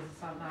 Well, is it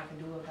something I can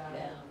do about it?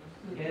 Yeah.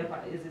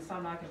 Is it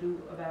something I can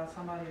do about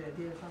somebody that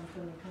did something to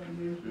me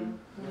 20 years ago?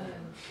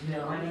 No.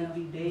 I need to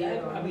be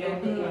dead or be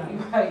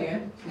Right.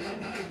 dead.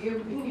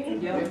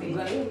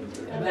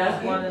 Right.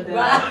 That's one of the.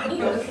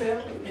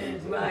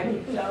 Right,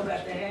 you all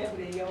got to have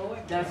it in your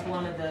heart. That's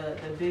one of the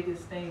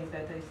biggest things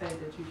that they say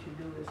that you should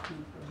do is to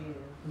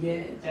forgive.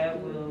 Yes.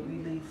 That will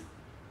release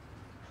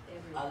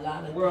A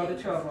lot the of world of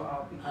things. trouble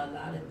off you. A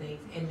lot of things,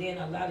 and then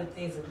a lot of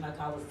things, like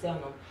I was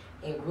telling them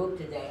in group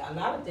today, a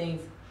lot of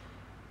things,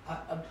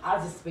 I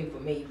just speak for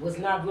me, was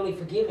not really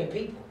forgiving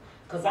people.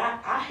 Cause I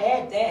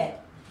had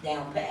that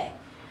down pat.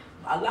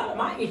 A lot of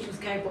my issues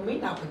came from me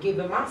not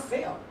forgiving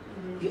myself.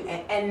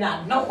 And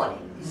not knowing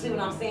it. You see what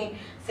I'm saying?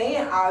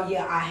 Saying, oh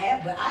yeah, I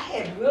have, but I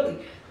had really,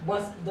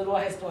 once the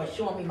Lord had started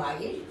showing me my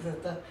issues and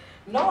stuff,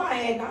 no, I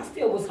hadn't. I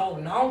still was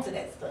holding on to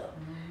that stuff,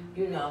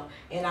 you know.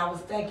 And I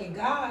was thanking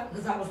God,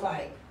 because I was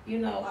like, you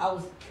know, I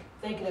was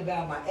thinking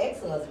about my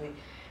ex-husband,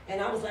 and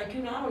I was like,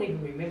 you know, I don't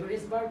even remember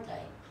his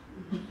birthday.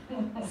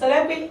 So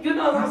that means, you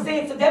know what I'm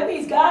saying? So that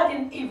means God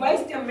didn't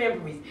erase them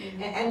memories.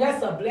 And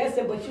that's a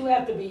blessing, but you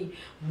have to be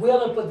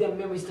willing for them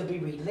memories to be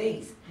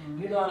released.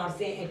 You know what I'm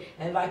saying?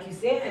 And like you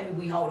said, I mean,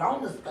 we hold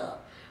on to stuff.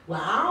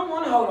 Well, I don't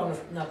want to hold on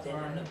to nothing,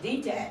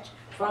 detach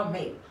from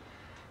me.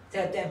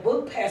 That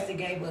book Pastor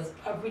gave us,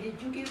 Puppy,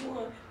 did you get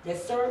one?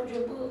 That served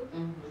your book?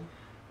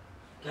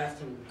 Got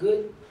some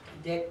good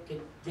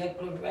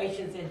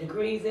declarations and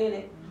degrees in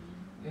it.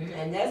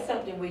 And that's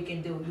something we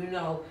can do, you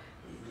know.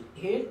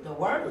 Here's the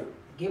word.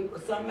 Give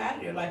something out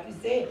of there, like you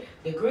said,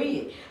 degree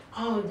it.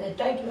 Oh,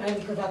 thank you, Amy,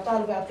 because I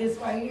thought about this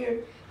right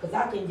here, because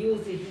I can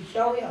use it. You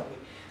sure help me.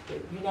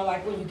 You know,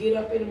 like when you get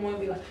up in the morning,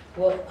 be like,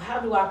 well, how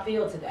do I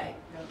feel today?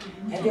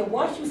 And then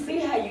once you see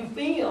how you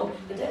feel,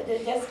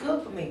 that's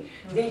good for me.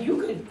 Then you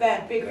can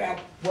figure out,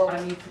 well, I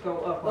need to go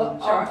up on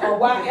the chart. or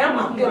why am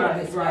I feeling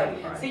Right, this right,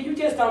 way? right. See, you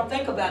just don't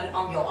think about it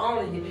on your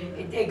own,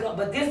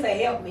 but this will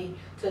help me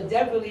to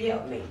definitely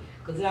help me,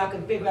 because then I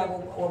can figure out,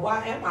 well,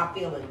 why am I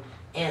feeling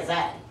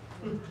anxiety?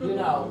 You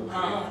know,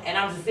 and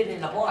I'm just sitting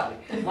in the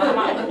apartment. Why am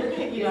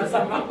I, you know,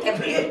 something wrong with that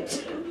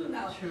bitch? You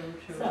know? True.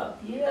 So,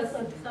 yeah,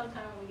 Sometimes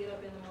when we get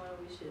up in the morning,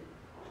 we should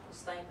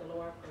just thank the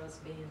Lord for us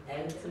being here.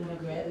 attitude,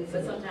 gratitude.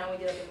 But sometimes we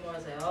get up in the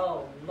morning and say,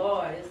 oh,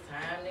 Lord, it's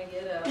time to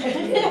get up.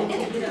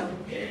 You know,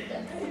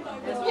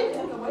 that's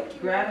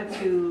what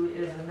Gratitude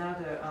is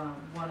another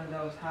one of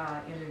those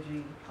high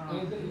energy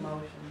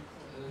emotions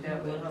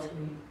that will help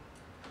you.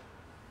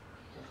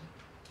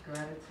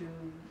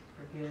 Gratitude,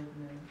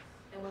 forgiveness.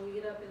 And when you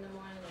get up in the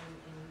morning and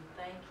you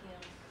thank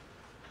Him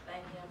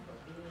for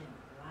being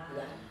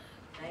alive,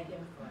 thank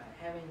Him for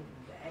having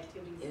the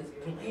activities It's of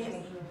your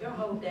planning. your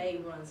whole day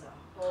runs a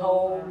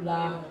Whole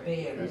lot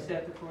better. You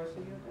set the course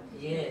of your day.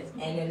 Yes,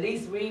 and at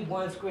least read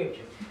one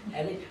scripture.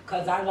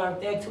 Because I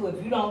learned that too.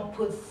 If you don't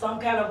put some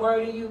kind of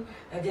word in you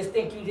and just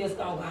think you just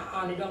don't,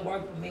 it don't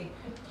work for me,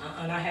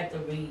 and I had to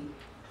read.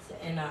 So,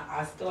 and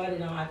I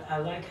started on, I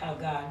like how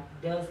God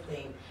does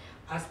things.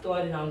 I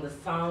started on the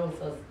Songs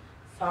of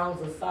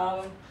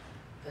Solomon,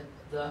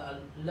 the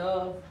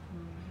love,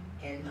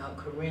 and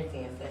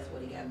Corinthians. That's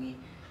what he got me,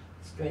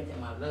 strengthen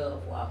my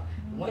love walk.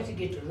 Once you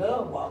get your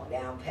love walk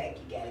down pack,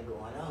 you got it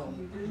going on.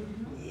 You do.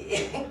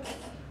 Yeah.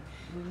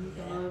 When you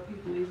can love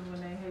people even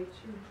when they hate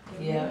you.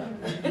 Yeah.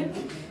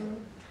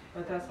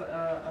 But that's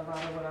a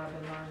lot of what I've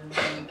been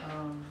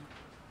learning.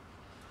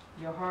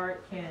 Your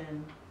heart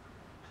can,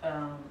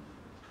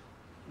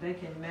 they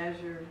can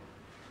measure,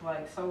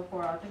 like so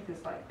far, I think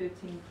it's like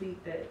 15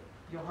 feet that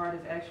your heart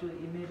is actually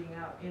emitting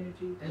out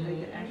energy that they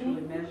can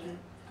actually measure.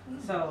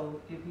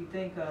 So if you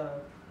think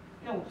of,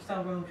 you know,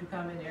 some rooms you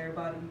come in,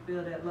 everybody, you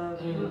feel that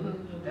love,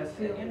 that's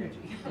the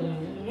energy.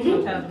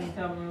 Sometimes when you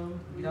come in a room,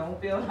 you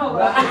don't feel no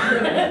love.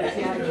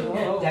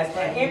 That's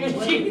the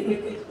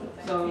energy.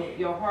 So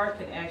your heart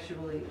can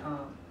actually,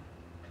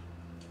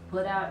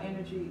 put out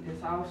energy.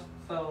 It's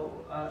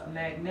also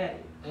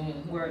magnetic,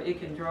 where it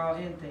can draw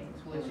in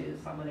things, which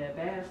is some of that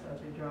bad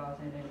stuff it draws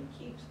in and it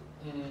keeps it.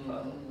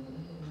 So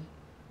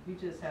you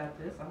just have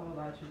to, it's a whole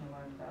lot you can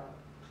learn about,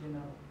 you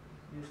know,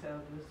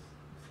 yourself. Just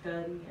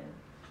study and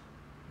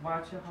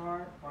watch your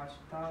heart, watch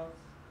your thoughts,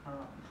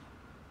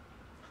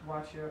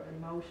 watch your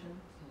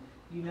emotions.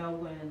 You know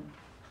when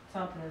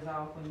something is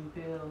off, when you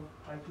feel,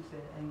 like you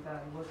said,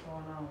 anxiety, what's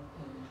going on?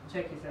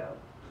 Check yourself,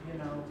 you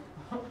know.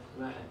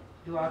 Right.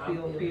 Do I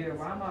feel fear?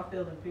 Why am I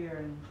feeling fear?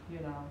 And, you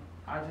know,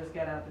 I just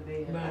got out the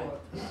bed.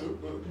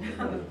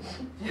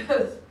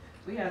 Just,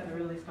 we have to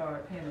really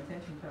start paying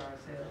attention to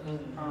ourselves.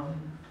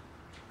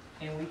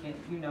 And we can,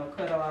 you know,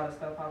 cut a lot of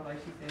stuff off. Like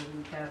she said,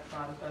 we cast a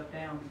lot of stuff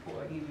down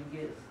before it even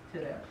gets to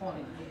that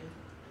point.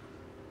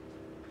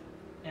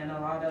 And a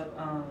lot of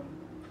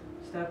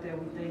stuff that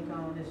we think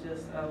on is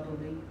just a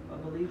belief. A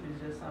belief is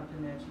just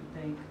something that you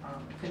think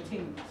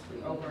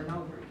continuously over and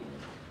over again.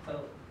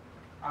 So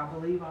I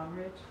believe I'm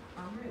rich.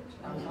 I'm rich.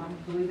 I'm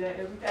believe that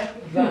every day.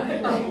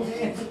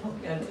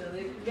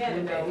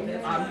 You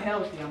know, I'm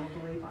healthy. I'm gonna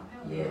believe I'm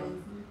healthy. Yeah.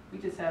 We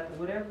just have to,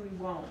 whatever we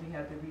want, we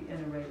have to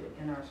reiterate it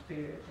in our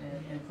spirit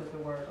and put the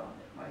word on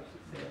it, like she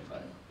said.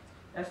 But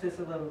that's just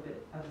a little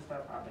bit of the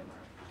stuff I've been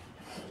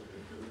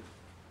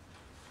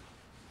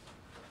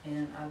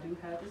learning. And I do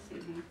have the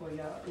CD for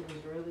y'all. It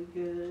was really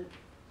good.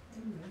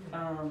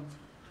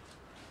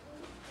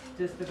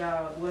 Just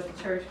about what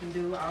the church can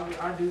do.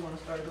 I do want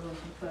to start doing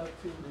some stuff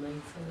too.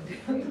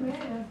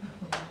 Amen.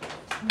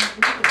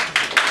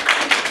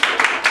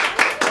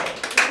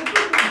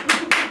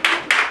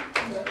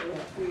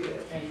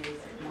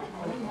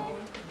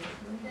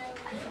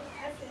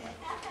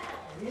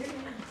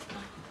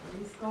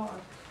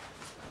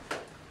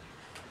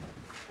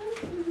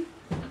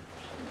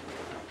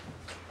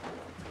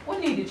 What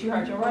knee did you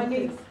hurt? Your right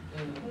knee?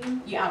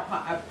 Yeah,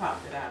 I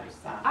popped it out of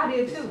socket. I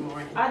did this too.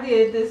 morning. I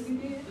did this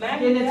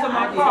getting into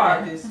my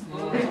car This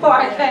before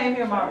I came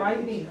here. My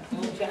right knee.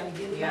 I'm trying to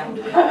get it out.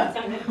 Yeah.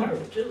 Time that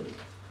hurt too.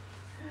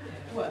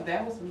 Well,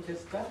 that was some good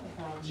stuff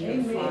about you.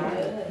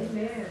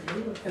 Amen.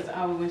 Because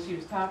when she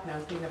was talking, I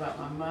was thinking about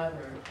my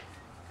mother,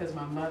 because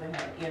my mother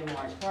had an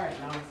enlarged heart,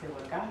 and I always said,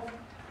 well, God,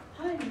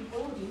 how in the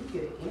world do you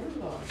get an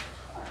enlarged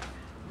heart?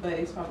 But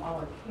it's from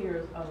all the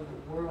cares of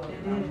the world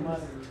that my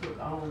mother took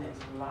on as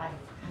life,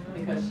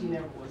 because she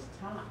never was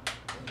taught,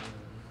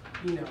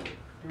 you know,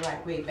 the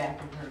right way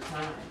back in her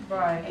time.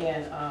 Right.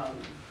 And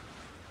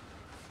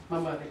my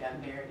mother got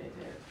married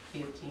at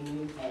 15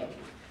 and had,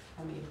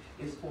 I mean,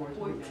 it's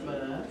 14 of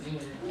us.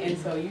 And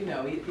so, you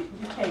know,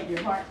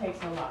 your heart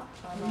takes a lot.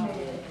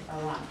 A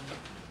lot.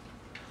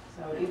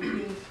 So it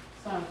means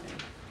something.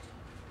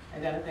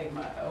 And then I think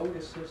my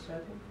oldest sister, I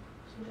think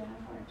she died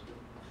of heart.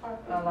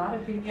 A lot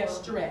of people. Yeah,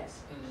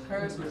 stress.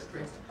 Hers was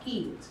stress.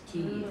 Kids.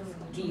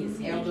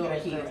 Elder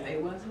kids. They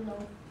wasn't no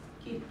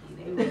kid.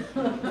 They were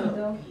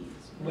adult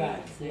kids.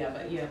 Right. Yeah,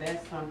 but yeah,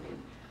 that's something.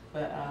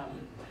 But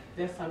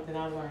that's something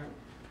I learned.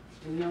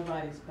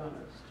 Nobody's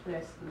gonna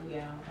stress me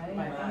out.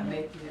 Might not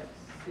make me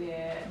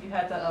upset. You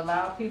have to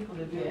allow people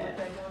to do what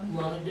they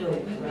want Want to do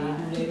it.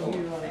 Right. If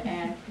you wanna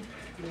act,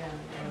 yeah,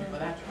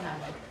 but I try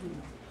to.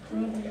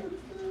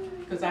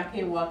 Because I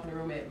can't walk in the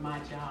room at my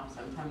job.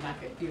 Sometimes I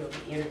can feel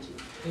the energy.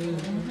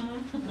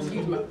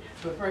 Excuse me.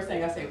 But first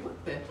thing I say, what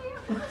the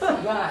hell?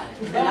 Right.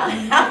 And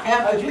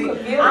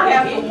I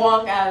have to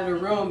walk out of the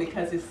room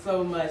because it's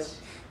so much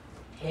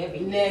Heavy.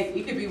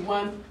 it could be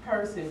one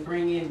person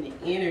bringing the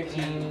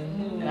energy.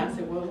 And I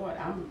said, well, Lord,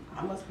 I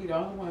must be the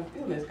only one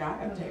feeling this. God,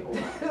 I gotta take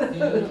over.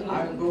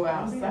 I would go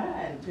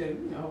outside until,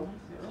 you know,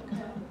 I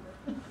said,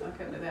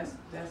 okay, but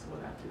that's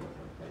what I do.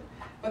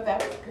 But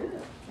that was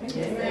good. Thank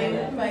you for the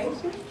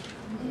information.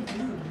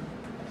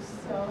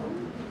 So,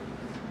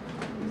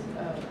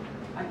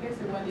 I guess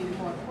there wasn't any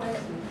more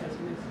questions because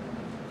Miss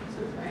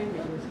Sister Amy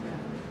was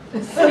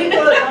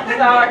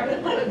Sorry.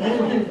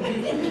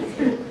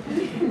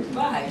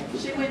 Right.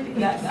 She went to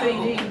get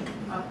CD. Okay.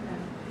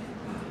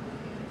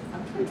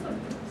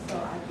 So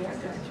I guess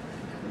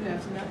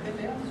there's nothing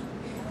else.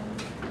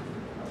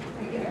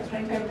 I guess I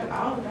take the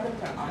all. I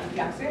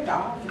said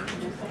all. He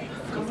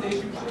said you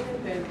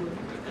said that would.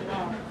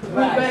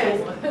 Right.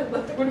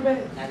 Where the bag?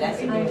 Now that's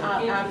I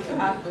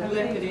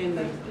left it in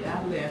the. I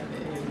left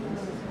it in.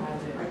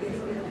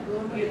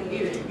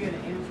 Get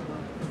an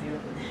envelope.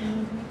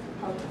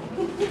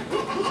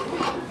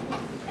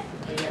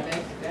 Yeah,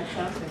 that's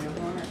something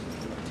important.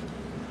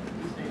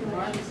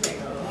 Hard to say,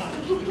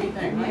 you think,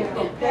 right?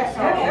 That's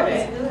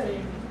good.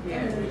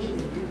 Yeah,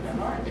 it's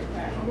hard to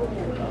crack.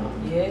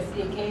 Yes,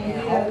 it can.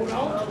 Hold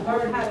on.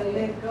 Learn how to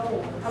let go.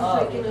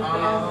 I'm thinking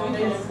of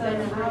Just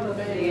saying out of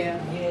it. Yeah.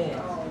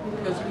 Yeah.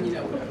 Because, you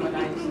know, when I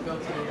used to go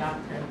to the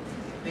doctor,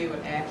 they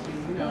would ask you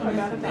know, this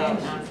and that,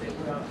 and I said,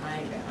 well, I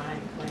ain't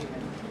claiming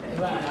that. You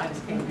know, I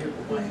just came here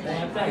for one thing.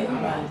 I'm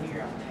not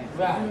here on that.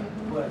 Right.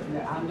 But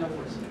I know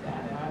where she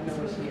got it. I know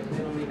where she is.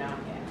 Little me not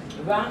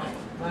have. Right.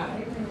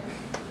 Right.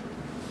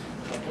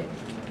 Okay.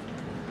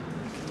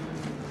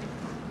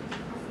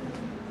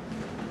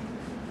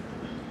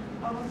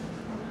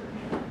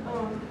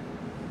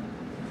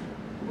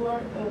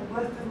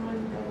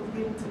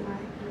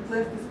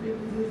 bless the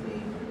speakers this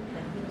evening.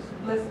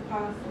 Bless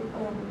Apostle,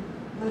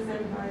 bless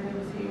everybody that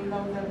was here,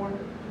 those that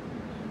weren't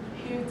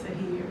here to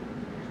hear.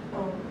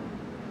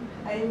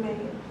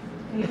 Amen.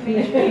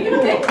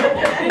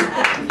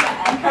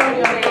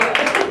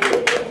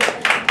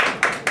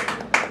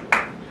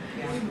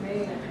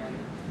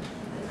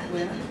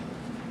 Well,